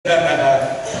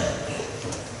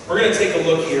going to take a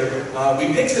look here.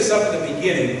 We picked this up at the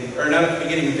beginning, or not at the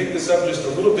beginning, we picked this up just a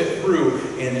little bit through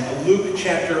in Luke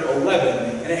chapter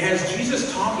 11. And it has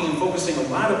Jesus talking and focusing a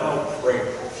lot about prayer.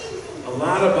 A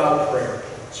lot about prayer.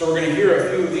 So we're going to hear a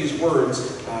few of these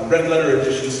words, red letter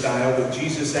edition style, with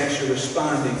Jesus actually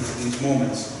responding to these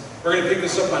moments. We're going to pick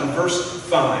this up on verse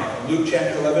 5. Luke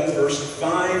chapter 11, verse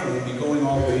 5, and we'll be going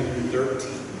all the way through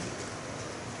 13.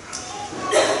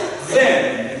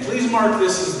 Then, and please mark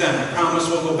this as then. I promise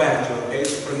we'll go back to it, okay?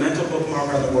 So put a mental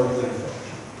bookmark on the word then.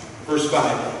 Verse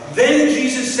 5. Then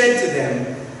Jesus said to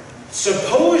them,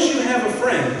 suppose you have a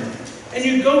friend, and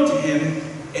you go to him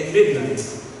at midnight,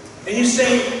 and you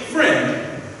say,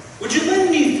 friend, would you lend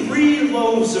me 3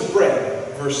 loaves of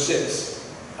bread? Verse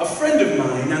 6. A friend of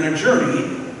mine on a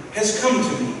journey has come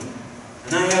to me,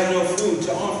 and I have no food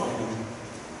to offer him.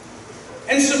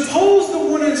 And suppose the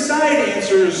one inside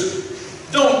answers,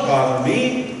 don't bother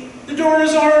me. The door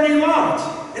is already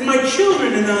locked, and my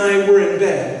children and I were in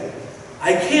bed.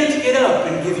 I can't get up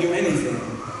and give you anything.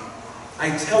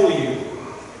 I tell you,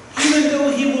 even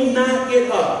though he will not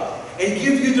get up and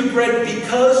give you the bread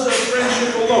because of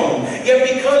friendship alone,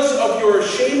 yet because of your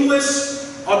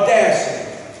shameless audacity,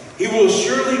 he will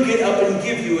surely get up and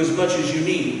give you as much as you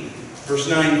need. Verse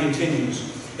 9 continues,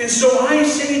 and so I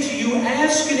say to you,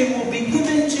 ask and it will be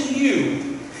given to you.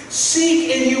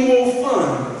 Seek and you will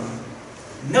find.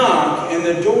 Knock and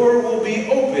the door will be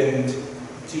opened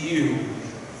to you.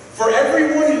 For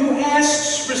everyone who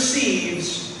asks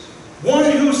receives, one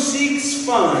who seeks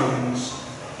finds,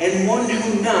 and one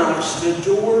who knocks the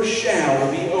door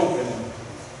shall be opened.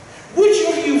 Which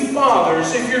of you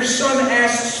fathers, if your son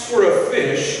asks for a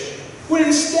fish, would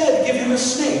instead give him a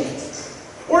snake?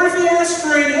 Or if he asks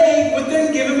for an egg, would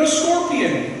then give him a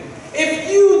scorpion?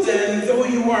 If you then, though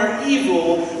you are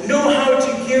evil, know how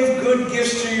to give good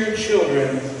gifts to your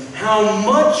children, how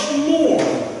much more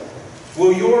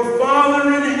will your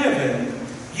Father in heaven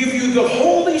give you the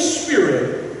Holy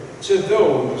Spirit to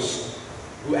those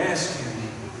who ask him?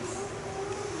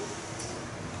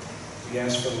 We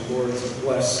ask for the Lord to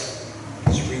bless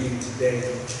this reading today.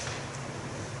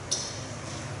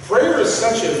 Prayer is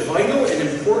such a vital and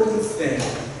important thing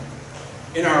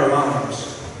in our lives.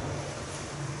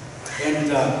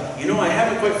 And, I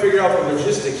haven't quite figured out the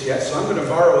logistics yet, so I'm going to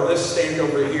borrow this stand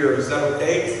over here. Is that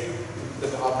okay?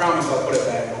 I promise I'll put it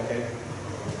back, okay?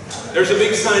 There's a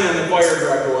big sign on the choir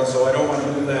director one, so I don't want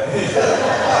to do that.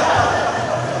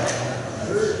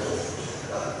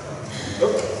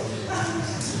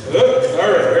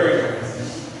 All right, there we go.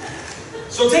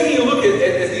 So taking a look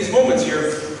at these moments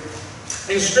here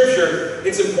in Scripture,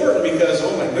 it's important because,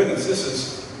 oh my goodness,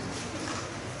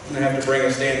 I'm going to have to bring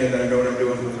a stand in that I know what I'm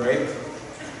doing with, right?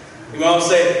 We all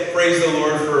say, praise the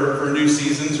Lord for new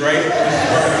seasons, right?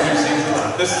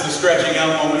 This is the stretching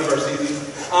out moment of our season.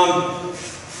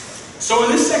 So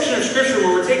in this section of Scripture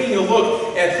where we're taking a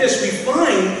look at this, we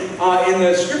find in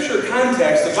the Scripture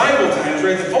context, the Bible times,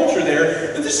 right, the culture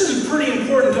there, that this is pretty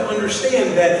important to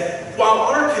understand that while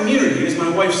our community, as my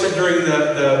wife said during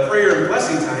the prayer and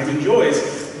blessing time, enjoys,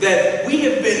 that we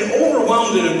have been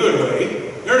overwhelmed in a good way.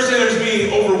 You understand there's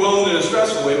being overwhelmed in a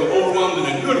stressful way, but overwhelmed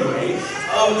in a good way,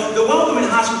 of the welcome and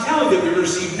hospitality that we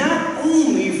receive, not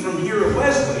only from here at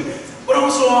Wesley, but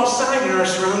also outside in our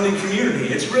surrounding community.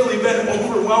 It's really been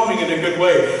overwhelming in a good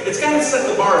way. It's kind of set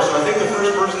the bar, so I think the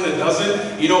first person that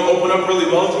doesn't, open up really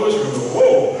well to us, we're going to go,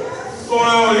 whoa, what's going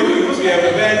on with you? You must be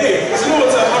having a bad day. So no,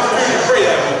 it's an opportunity to pray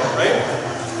that moment, right?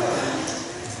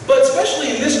 But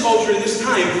especially in this culture, in this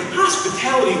time,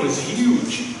 hospitality was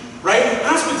huge. Right?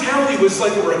 Hospitality was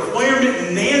like a requirement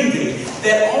and mandate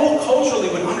that all culturally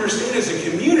would understand as a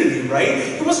community, right?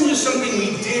 It wasn't just something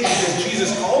we did because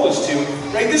Jesus called us to,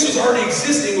 right? This was already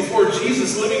existing before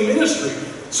Jesus' living ministry.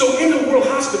 So in the world,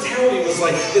 hospitality was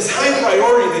like this high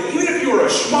priority that even if you were a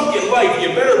schmuck in life, you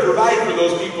better provide for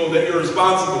those people that you're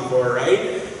responsible for,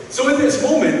 right? So in this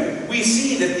moment, we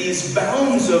see that these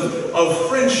bounds of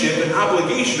friendship and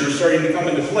obligation are starting to come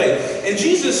into play. And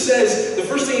Jesus says, the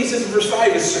first thing he says in verse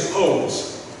 5 is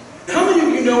suppose. Now, how many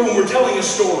of you know when we're telling a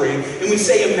story and we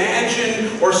say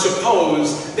imagine or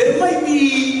suppose, that it might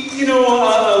be, a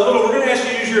little, we're going to ask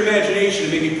you to use your imagination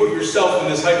and maybe put yourself in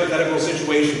this hypothetical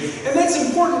situation. And that's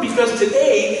important because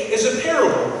today is a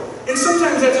parable. And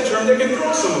sometimes that's a term that can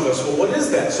throw some of us. Well, what is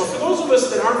that? So for those of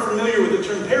us that aren't familiar with the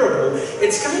term parable,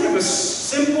 it's kind of a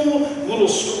simple little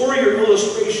story or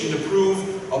illustration to prove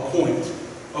a point.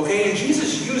 Okay? And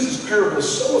Jesus uses parables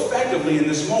so effectively in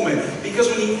this moment because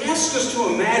when he asks us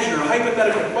to imagine or a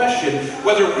hypothetical question,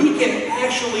 whether we can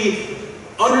actually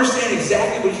understand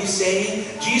exactly what he's saying,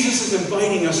 Jesus is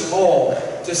inviting us all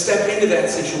to step into that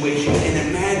situation and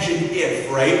imagine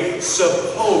if, right?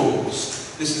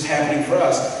 Suppose this is happening for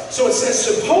us. So it says,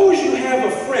 suppose you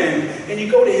have a friend and you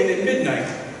go to him at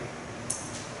midnight.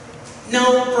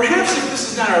 Now, perhaps if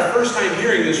this is not our first time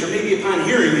hearing this, or maybe upon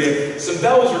hearing it, some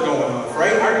bells are going off,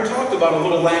 right? I already talked about a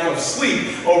little lack of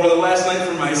sleep over the last night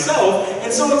for myself,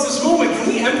 and so it's this moment. Can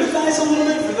we empathize a little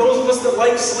bit for those of us that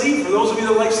like sleep, for those of you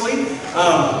that like sleep?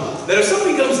 That if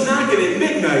somebody comes knocking at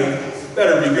midnight, it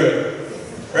better be good,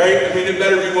 right? I mean, it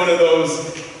better be one of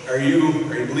those, are you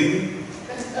bleeding?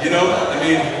 You know? I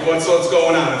mean, what's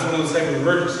going on? It's one of those type of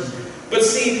emergencies. But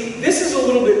see, this is a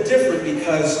little bit different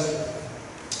because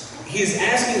he's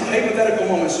asking a hypothetical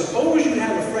moment. Suppose you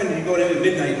have a friend and you go to him at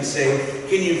midnight and say,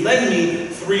 can you lend me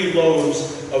 3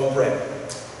 loaves of bread?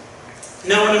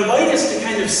 Now, an invite is to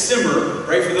kind of simmer,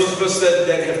 right? For those of us that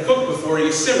have cooked before,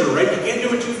 you simmer, right? You can't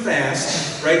do it too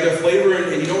fast, right? The flavor,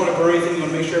 and you don't want to burn anything. You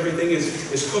want to make sure everything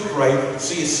is cooked right.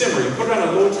 So you simmer. You put it on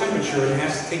a low temperature, and it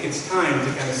has to take its time to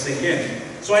kind of sink in.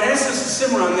 So I'd ask us to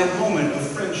simmer on that moment of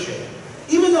friendship.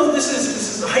 Even though this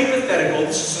is hypothetical,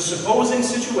 this is a supposing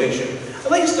situation,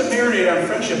 I'd like us to marinate on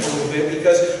friendship a little bit,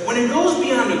 because when it goes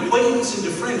beyond acquaintance into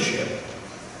friendship,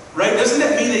 right, doesn't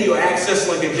that mean that you access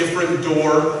like a different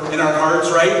door in our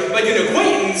hearts, right? Like an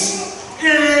acquaintance,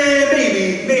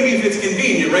 maybe if it's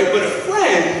convenient, right? But a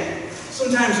friend,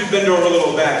 sometimes we bend over a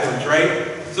little backwards,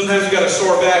 right? Sometimes you got a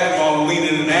sore back while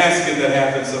leaning and asking. That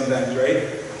happens sometimes,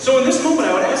 right? So in this moment,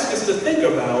 I would ask us to think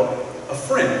about a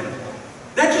friend.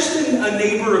 Not just a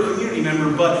neighbor or community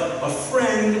member, but a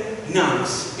friend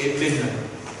knocks at midnight.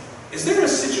 Is there a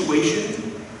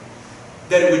situation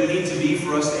that it would need to be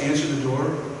for us to answer the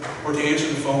door or to answer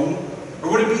the phone?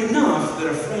 Or would it be enough that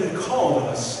a friend called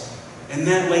us in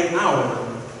that late hour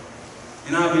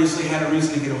and obviously had a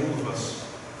reason to get a hold of us?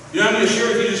 You know, I'm going to share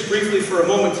with you just briefly for a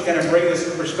moment to kind of bring this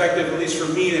into perspective, at least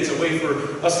for me, and it's a way for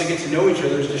us to get to know each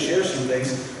other, is to share some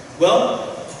things. Well,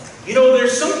 you know,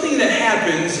 there's something that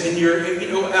happens in your,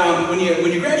 when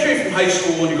you graduate from high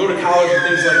school and you go to college and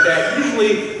things like that,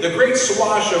 usually the great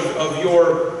swash of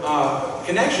your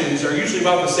connections are usually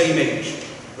about the same age.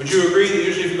 Would you agree that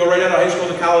usually if you go right out of high school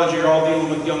to college, you're all dealing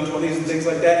with young 20s and things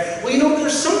like that? Well, you know,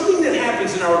 there's something that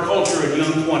happens in our culture at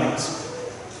young 20s.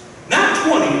 Not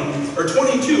 20 or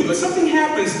 22, but something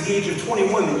happens at the age of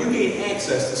 21 that you gain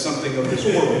access to something of this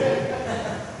world.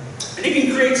 And it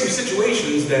can create some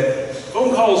situations that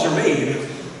phone calls are made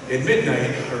at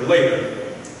midnight or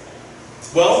later.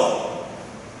 Well,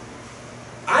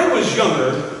 I was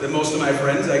younger than most of my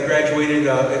friends. I graduated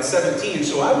at 17,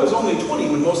 so I was only 20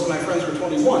 when most of my friends were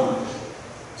 21.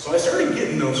 So I started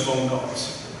getting those phone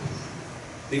calls.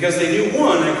 Because they knew,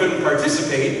 one, I couldn't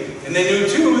participate, and they knew,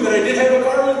 two, that I did have a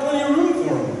car with plenty of room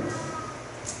for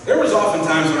them. There was often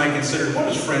times when I considered, what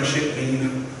does friendship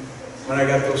mean, when I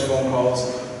got those phone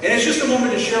calls? And it's just a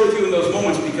moment to share with you in those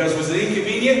moments, because was it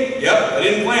inconvenient? Yep, I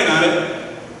didn't plan on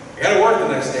it. I got to work the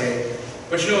next day.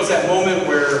 But you know, it's that moment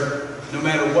where no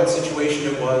matter what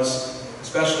situation it was,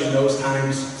 especially in those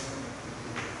times,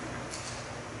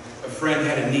 a friend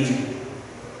had a need.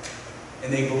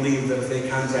 And they believed that if they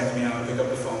contacted me, I would pick up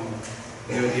the phone.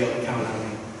 They would be able to count on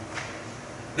me.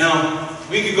 Now,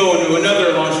 we could go into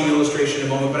another launching illustration in a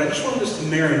moment, but I just wanted us to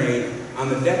marinate on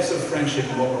the depths of friendship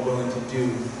and what we're willing to do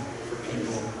for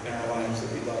people in our lives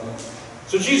that we love.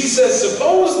 So Jesus says,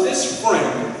 suppose this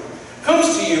friend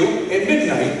comes to you at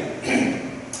midnight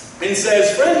and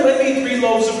says, friend, lend me 3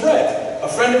 loaves of bread. A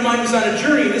friend of mine is on a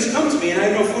journey and has come to me and I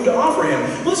have no food to offer him.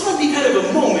 Well, this might be kind of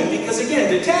a moment because,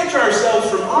 again, detach ourselves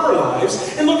from our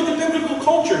lives and look at the biblical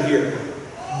culture here.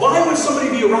 Why would somebody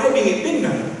be arriving at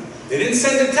midnight? They didn't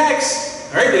send a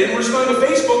text. All right? They didn't respond to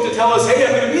Facebook to tell us, hey,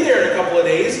 I'm going to be there in a couple of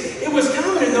days. It was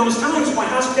common in those times why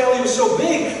hospitality was so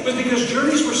big was because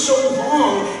journeys were so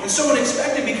long and so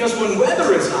unexpected, because when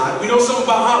weather is hot, we know something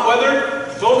about hot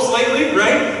weather, folks, lately,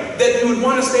 right? That you would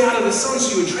want to stay out of the sun,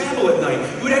 so you would travel at night.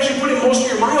 You would actually put in most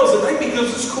of your miles at night because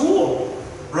it's cool,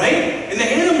 right? And the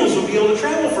animals would be able to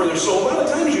travel further. So a lot of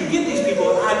times you get these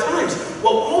people at odd times.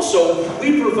 Well, also,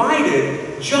 we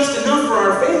provided just enough for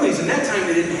our families. And that time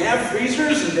they didn't have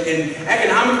freezers, and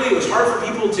economically it was hard for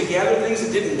people to gather things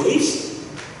that didn't waste.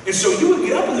 And so you would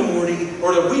get up in the morning,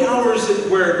 or the wee hours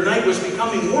where night was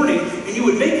becoming morning, and you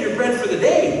would make your bread for the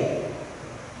day.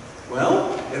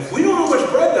 Well, if we know how much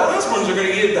bread the Osborns are going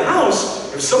to eat at the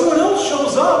house, if someone else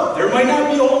shows up, there might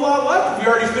not be a whole lot left if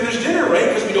we already finished dinner, right?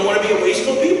 Because we don't want to be a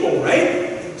wasteful people,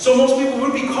 right? So most people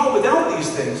would be caught without these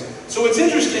things. So it's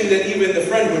interesting that even the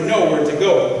friend would know where to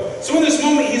go. So in this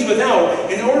moment he's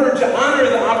without. In order to honor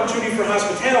the opportunity for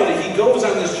hospitality, he goes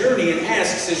on this journey and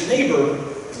asks his neighbor,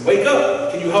 wake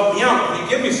up, can you help me out? Can you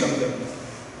give me something?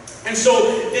 And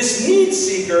so this need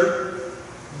seeker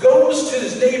goes to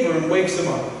his neighbor and wakes him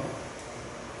up.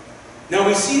 Now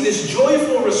we see this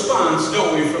joyful response,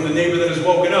 don't we, from the neighbor that is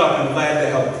woken up and glad to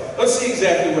help. Let's see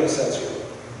exactly what it says here.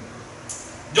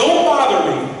 Don't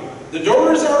bother me. The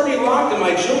door is already locked and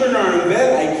my children are in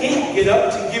bed. I can't get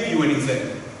up to give you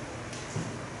anything.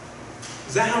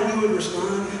 Is that how we would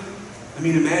respond? I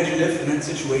mean, imagine if in that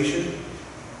situation.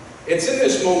 It's in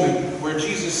this moment where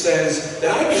Jesus says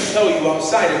that I can tell you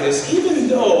outside of this, even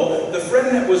though the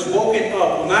friend that was woken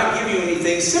up will not give you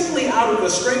anything simply out of the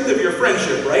strength of your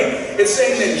friendship, right? It's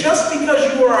saying that just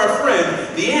because you are our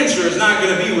friend, the answer is not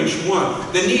going to be what you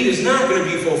want. The need is not going to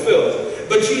be fulfilled.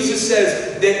 But Jesus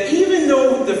says that even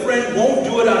though the friend won't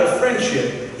do it out of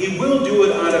friendship, he will do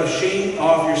it out of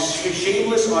your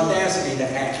shameless audacity to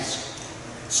ask.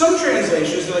 Some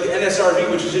translations, like NSRV,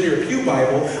 which is in your Pew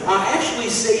Bible, actually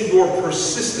say your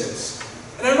persistence.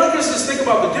 And I'd like us to think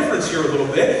about the difference here a little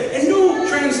bit. And no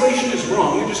translation is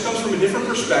wrong. It just comes from a different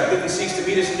perspective and seeks to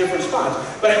meet us in different spots.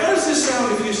 But how does this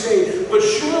sound if you say, but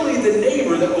surely the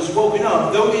neighbor that was woken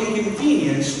up, though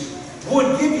inconvenienced,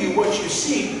 would give you what you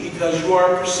seek because you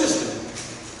are persistent?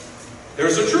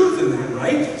 There's a truth in that,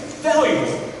 right?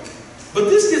 Valuable. But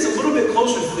this gets a little bit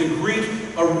closer to the Greek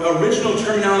original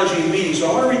terminology and meaning. So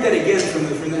I want to read that again from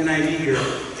the NIV here.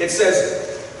 It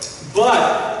says,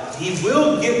 but he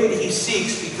will get what he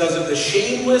seeks because of the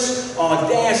shameless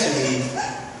audacity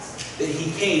that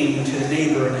he came to the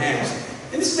neighbor and asked.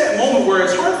 And this is that moment where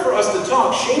it's hard for us to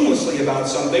talk shamelessly about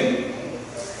something.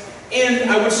 And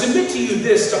I would submit to you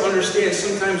this to understand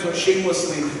sometimes what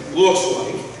shamelessly looks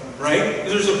like, right?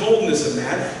 There's a boldness in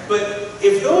that. But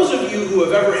if those of you who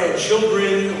have ever had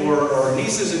children or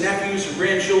nieces and nephews or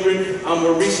grandchildren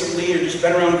or recently or just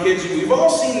been around kids, we've all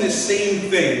seen this same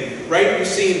thing, right? We've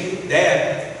seen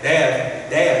dad,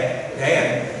 dad, dad,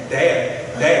 dad,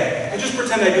 dad, dad. And just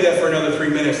pretend I do that for another 3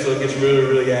 minutes till it gets really,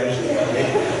 really agitated.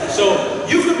 Right? So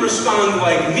you could respond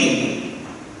like me.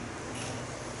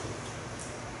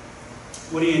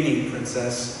 What do you need,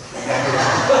 princess?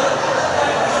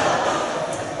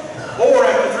 Or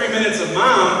after 3 minutes of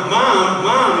mom,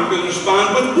 you could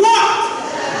respond with what?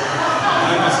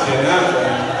 I'm just kidding, I'm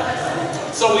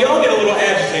kidding. So we all get a little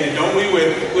agitated, don't we,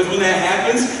 with when that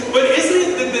happens? But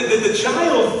isn't it that the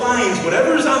child finds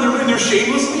whatever is on their mind, they're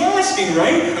shamelessly asking,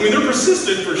 right? I mean, they're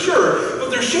persistent for sure, but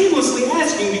they're shamelessly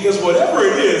asking because whatever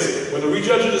it is, whether we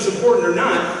judge it as important or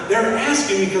not, they're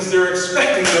asking because they're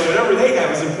expecting that whatever they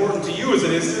have is important to you as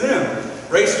it is to them.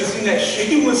 Right? So we've seen that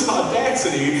shameless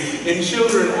audacity in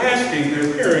children asking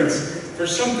their parents for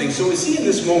something. So we see in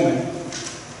this moment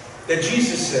that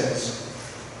Jesus says,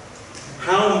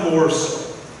 how more so?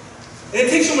 And it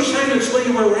takes so much time to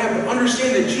explain where we're at, but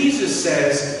understand that Jesus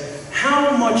says,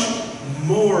 how much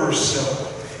more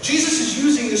so? Jesus is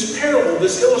using this parable,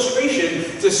 this illustration,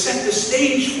 to set the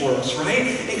stage for us,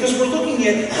 right? Because we're looking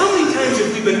at how many times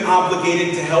have we been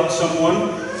obligated to help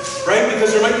someone? Right?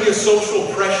 Because there might be a social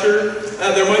pressure.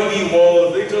 There might be,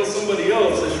 well, if they tell somebody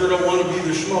else, I sure don't want to be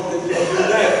the schmuck that didn't do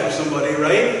that for somebody,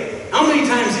 right? How many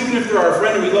times, even if they're our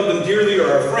friend and we love them dearly or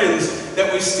our friends,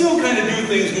 that we still kind of do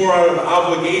things more out of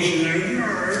obligation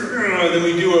than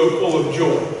we do full of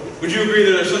joy? Would you agree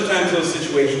that there's sometimes those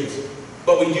situations?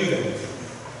 But we do them.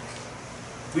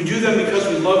 We do them because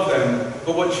we love them.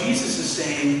 But what Jesus is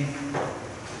saying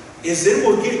is it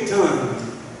will get done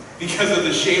because of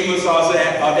the shameless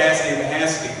audacity of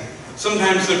asking.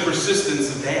 Sometimes the persistence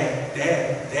of dad,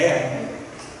 dad, dad.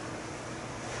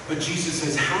 But Jesus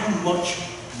says, how much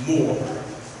more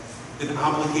than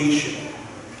obligation?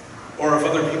 Or if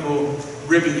other people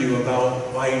ribbon you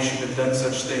about why you should have done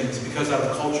such things, because out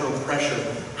of cultural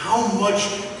pressure, how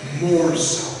much more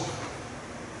so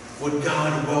would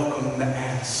God welcome the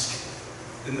ask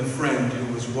than the friend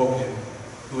who was woken,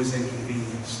 who was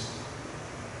inconvenienced?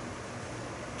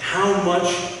 How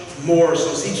much more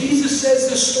so? See, Jesus says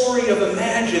this story of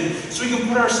imagine, so we can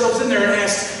put ourselves in there and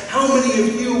ask, how many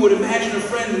of you would imagine a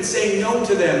friend and say no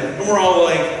to them? And we're all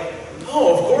like,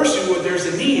 no, of course you would. There's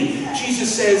a need.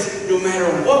 Jesus says, no matter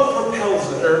what propels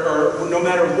us, or no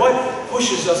matter what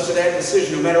pushes us to that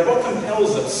decision, no matter what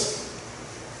compels us,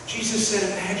 Jesus said,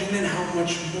 imagine then how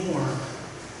much more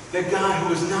that God,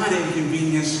 who is not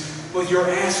inconvenienced with your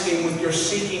asking, with your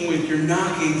seeking, with your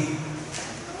knocking,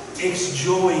 takes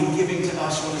joy in giving to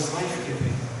us what is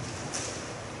life-giving.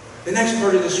 The next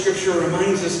part of the scripture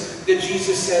reminds us that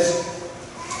Jesus says,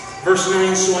 verse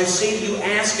 9, so I say to you,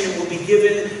 ask and it will be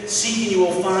given, seek and you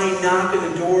will find, knock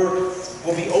and the door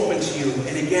will be open to you.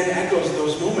 And again, echoes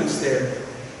those moments there.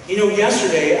 You know,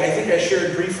 yesterday, I think I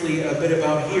shared briefly a bit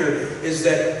about here, is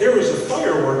that there was a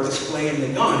firework display in the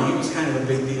gun. It was kind of a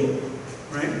big deal,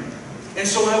 right? And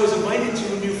so I was invited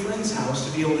to a new friend's house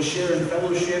to be able to share in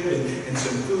fellowship and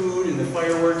some food and the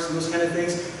fireworks and those kind of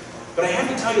things. But I have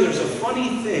to tell you, there's a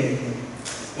funny thing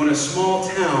when a small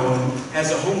town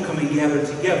has a homecoming gathered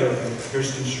together.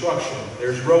 There's construction.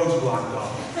 There's roads blocked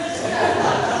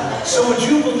off. So would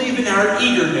you believe in our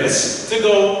eagerness to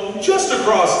go just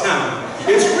across town?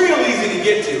 It's real easy to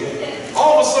get to.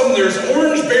 All of a sudden there's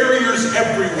orange barriers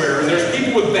everywhere, and there's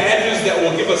people with badges that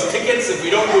will give us tickets if we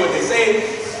don't do what they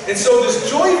say. And so this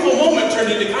joyful moment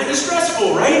turned into kind of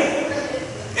stressful, right?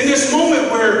 In this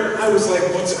moment where I was like,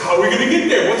 how are we going to get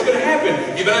there? What's going to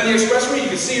happen? You've been on the expressway, you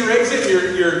can see your exit,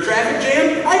 your traffic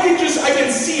jam. I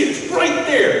can see it right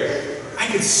there. I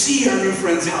could see our new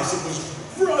friend's house. It was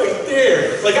right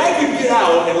there. Like I could get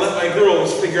out and let my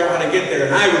girls figure out how to get there,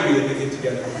 and I would be the get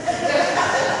together.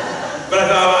 But I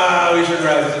thought, we should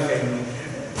drive as a family.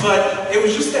 But it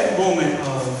was just that moment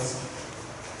of,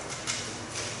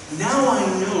 now I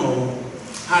know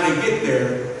how to get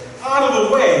there, out of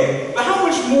the way. But how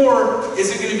much more is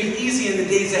it going to be easy in the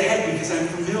days ahead because I'm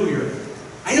familiar?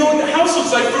 I know what the house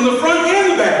looks like from the front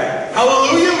and the back.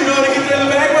 Hallelujah, we know how to get there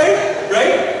the back way,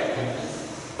 right?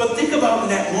 But think about in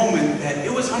that moment that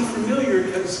it was unfamiliar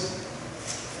because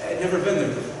I had never been there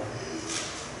before.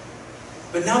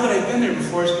 But now that I've been there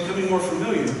before, it's becoming more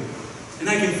familiar. And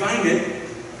I can find it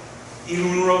even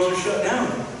when roads are shut down.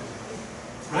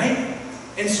 Right?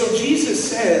 And so Jesus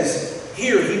says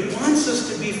here, he wants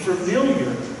us to be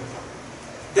familiar.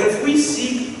 That if we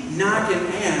seek, knock, and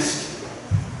ask,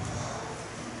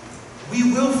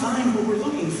 we will find what we're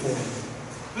looking for.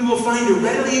 We will find a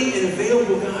readily and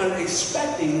available God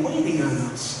expecting, waiting on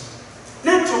us.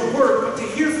 Not to work, but to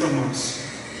hear from us.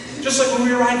 Just like when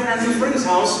we arrived at our new friend's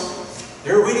house,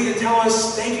 they were waiting to tell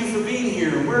us, thank you for being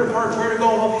here, where to park, where to go,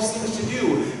 all these things to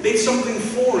do. Make something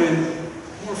foreign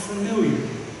more familiar.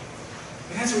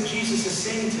 And that's what Jesus is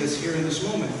saying to us here in this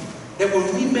moment. That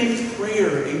when we make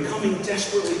prayer and coming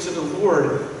desperately to the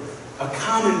Lord a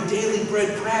common daily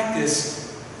bread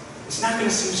practice, it's not going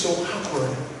to seem so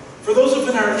awkward. For those of us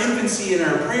in our infancy in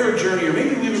our prayer journey, or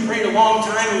maybe we've been praying a long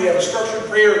time and we have a structured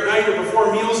prayer at night or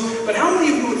before meals, but how many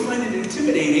of you would find it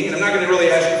intimidating, and I'm not going to really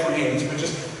ask you for hands, but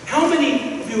just how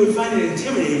many of you would find it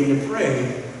intimidating to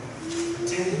pray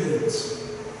 10 minutes?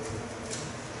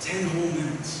 10 whole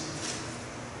minutes.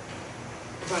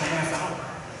 About a half hour.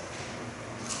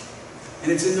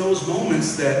 And it's in those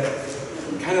moments that,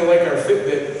 kind of like our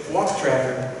Fitbit walk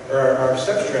tracker, or our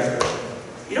steps tracker,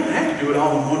 you don't have to do it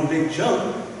all in one big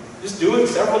chunk. Just do it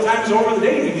several times over the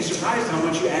day, and you'd be surprised how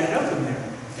much you added up in there,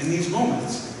 in these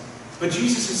moments. But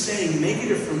Jesus is saying, make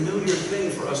it a familiar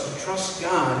thing for us to trust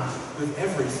God with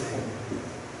everything.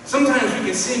 Sometimes we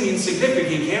can seem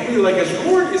insignificant, can't we? Like,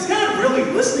 Lord, is God really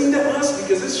listening to us?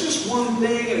 Because it's just one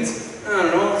thing, and it's, I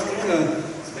don't know, it's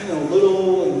kind of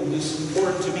little and just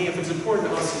important to me. If it's important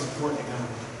to us, it's important to God.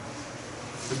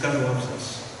 Because God loves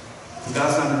us. And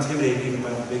God's not intimidated even by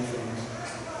the big things.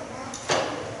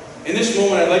 In this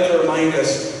moment, I'd like to remind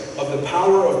us of the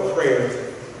power of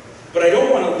prayer. But I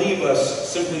don't want to leave us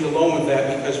simply alone with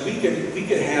that, because we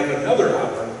could have another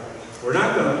hour. We're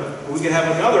not going to. We could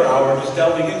have another hour just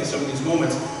delving into some of these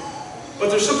moments. But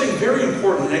there's something very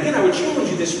important. And again, I would challenge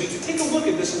you this week to take a look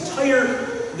at this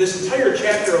entire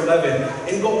chapter 11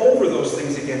 and go over those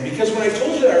things again. Because when I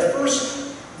told you that our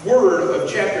first word of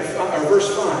chapter 5, or verse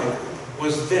 5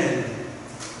 was then,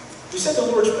 we said the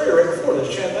Lord's Prayer right before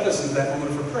this. Chad led us into that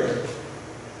moment for prayer.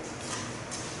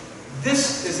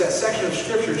 This is that section of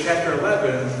Scripture, chapter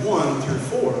 11, 1 through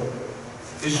 4,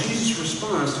 is Jesus'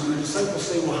 response to when the disciples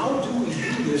say, well, how do we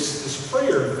do this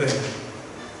prayer thing?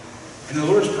 And the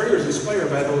Lord's Prayer is inspired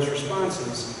by those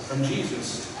responses from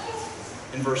Jesus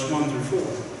in verse 1 through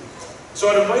 4. So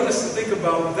I'd invite us to think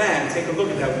about that and take a look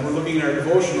at that when we're looking at our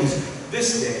devotionals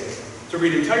this day. To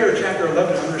read entire chapter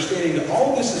 11, understanding that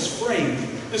all this is framed.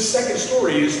 This second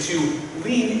story is to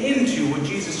lean into what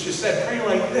Jesus just said. Pray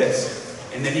like this.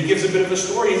 And then he gives a bit of a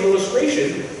story and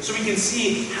illustration so we can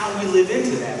see how we live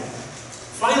into that.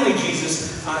 Finally,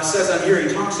 Jesus says on here,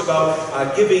 he talks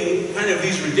about giving kind of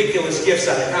these ridiculous gifts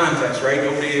out of context, right?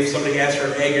 If somebody asks for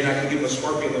an egg, you're not going to give them a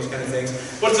scorpion, those kind of things.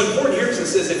 What's important here is it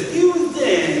says, if you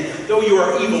then, though you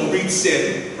are evil, read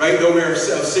sin, right? Though we are of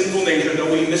sinful nature,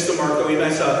 though we miss the mark, though we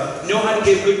mess up, know how to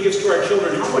give good gifts to our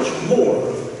children, how much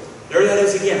more? There that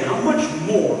is again, how much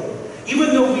more?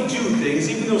 Even though we do things,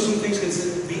 even though some things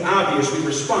can be obvious, we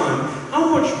respond, how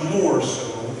much more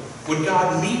so would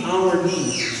God meet our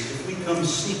needs if we come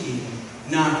seeking,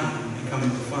 knocking, and coming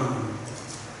to find?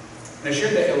 And I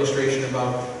shared that illustration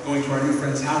about going to our new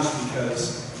friend's house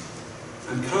because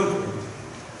I'm confident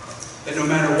that no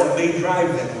matter what may drive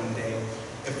them one day,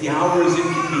 if the hour is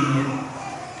inconvenient,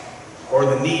 or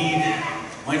the need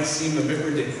might seem a bit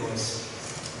ridiculous,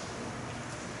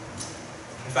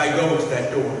 if I go to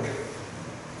that door,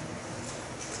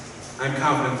 I'm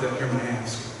confident they'll hear my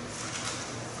ask.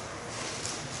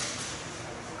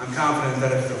 I'm confident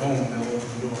that if they're home, they'll open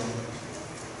the door.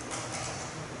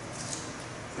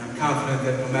 And I'm confident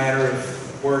that no matter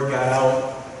if word got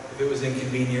out, if it was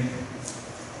inconvenient,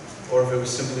 or if it was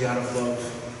simply out of love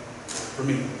for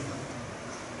me,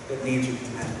 that needs would be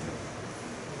met.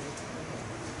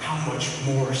 How much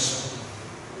more so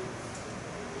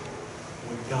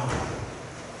would God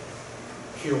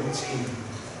hear what's here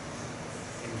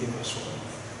and give us what?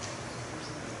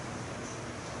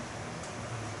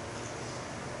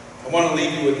 I want to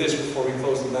leave you with this before we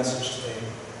close the message today.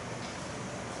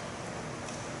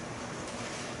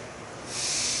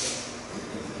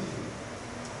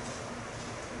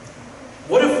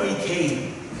 What if we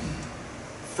came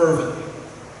fervently?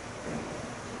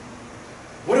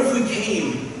 What if we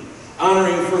came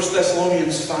honoring 1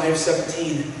 Thessalonians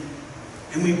 5:17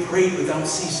 and we prayed without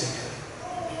ceasing?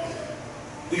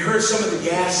 We heard some of the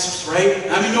gasps, right?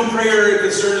 I mean, no prayer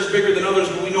concern is bigger than others,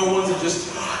 but we know ones that just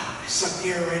suck the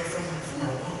air right from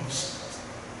our lungs.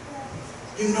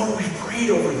 You know we've prayed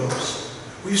over those.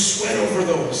 We've sweat over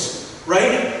those,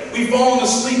 right? We've fallen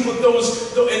asleep with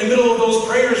those in the middle of those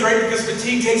prayers, right? Because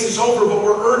fatigue takes us over, but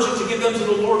we're urgent to give them to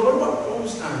the Lord. What about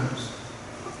those times?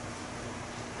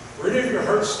 Were any of your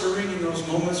hearts stirring in those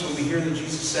moments when we hear that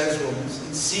Jesus says, well,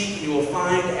 seek and you will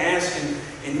find, ask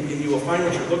and you will find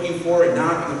what you're looking for, and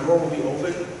knock and the door will be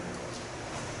open?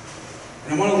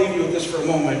 And I want to leave you with this for a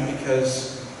moment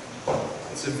because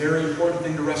it's a very important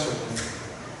thing to wrestle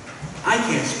with. I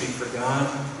can't speak for God,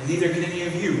 and neither can any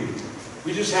of you.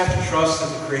 We just have to trust that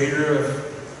the Creator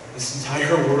of this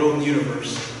entire world and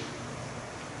universe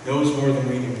knows more than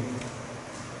we do.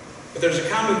 But there's a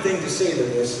common thing to say to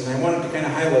this, and I wanted to kind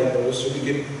of highlight those so we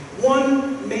can,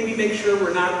 one, maybe make sure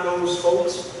we're not those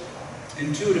folks,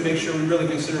 and two, to make sure we really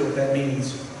consider what that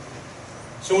means.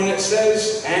 So when it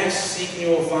says, ask, seek, and you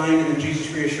will find, and then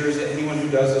Jesus reassures that anyone who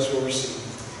does this will receive.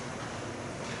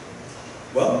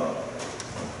 Well,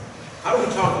 how do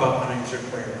we talk about unanswered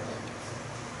prayer?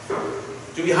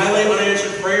 Do we highlight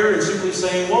unanswered prayer and simply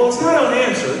saying, well, it's not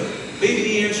unanswered, maybe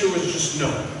the answer was just no?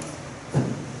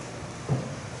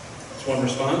 That's one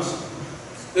response.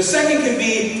 The second can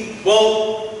be,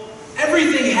 well,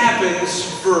 everything happens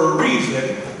for a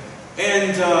reason,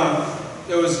 and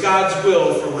it was God's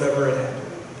will for whatever it happened.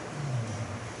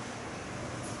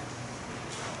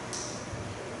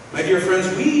 My dear friends,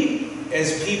 we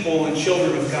as people and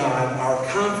children of God are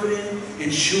confident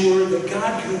and sure that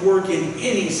God can work in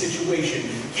any situation,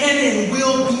 can and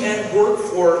will be at work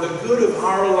for the good of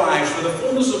our lives, for the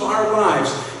fullness of our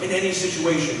lives in any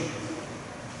situation.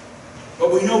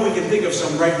 But we know we can think of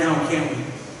some right now, can't we?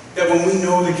 That when we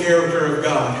know the character of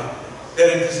God, that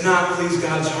it does not please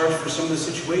God's heart for some of the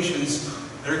situations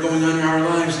that are going on in our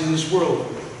lives in this world.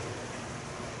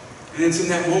 And it's in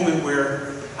that moment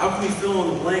where, how can we fill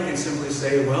in the blank and simply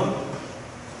say, well,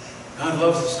 God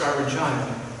loves the starving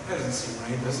child. That doesn't seem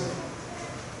right, does it?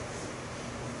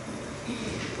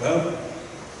 Well,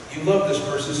 you love this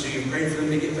person, so you prayed for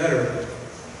them to get better.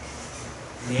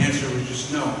 And the answer was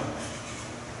just no.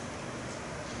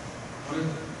 Well,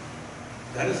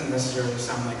 that doesn't necessarily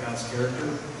sound like God's character.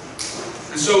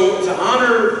 And so, to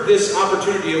honor this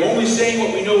opportunity of only saying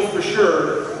what we know for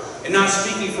sure and not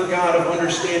speaking for God of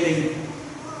understanding,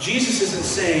 Jesus isn't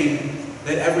saying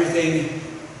that everything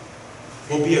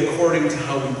will be according to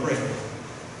how we pray,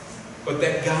 but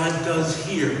that God does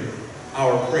hear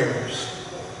our prayers.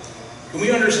 Can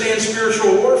we understand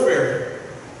spiritual warfare?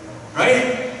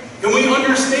 Right? Can we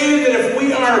understand that if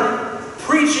we are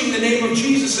preaching the name of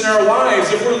Jesus in our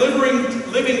lives, if we're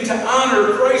living to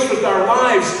honor Christ with our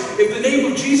lives, if the name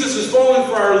of Jesus is falling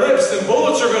for our lips, then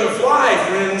bullets are going to fly,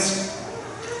 friends.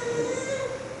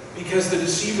 Because the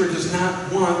deceiver does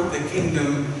not want the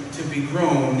kingdom to be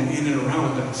grown in and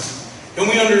around us. And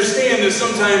we understand that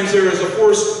sometimes there is a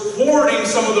force thwarting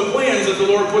some of the plans that the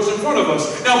Lord puts in front of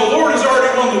us. Now, the Lord has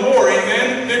already won the war,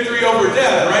 amen? Victory over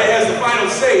death, right? Has the final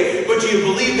say. But do you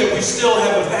believe that we still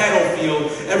have a battlefield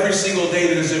every single day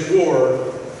that is at war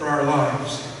for our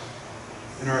lives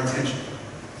and our attention?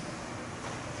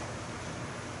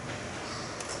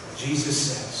 Jesus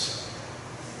says,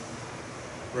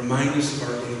 remind us of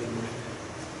our daily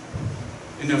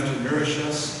bread, enough to nourish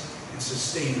us and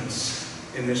sustain us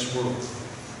in this world.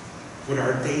 Would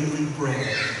our daily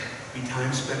bread be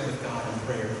time spent with God in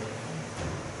prayer?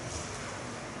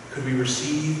 Could we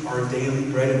receive our daily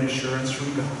bread and assurance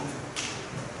from God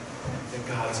that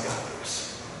God's got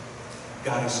us?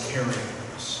 God is caring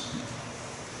for us.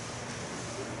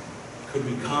 could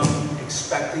we come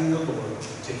expecting the Lord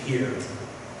to hear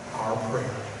our prayer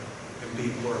and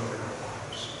be at work in our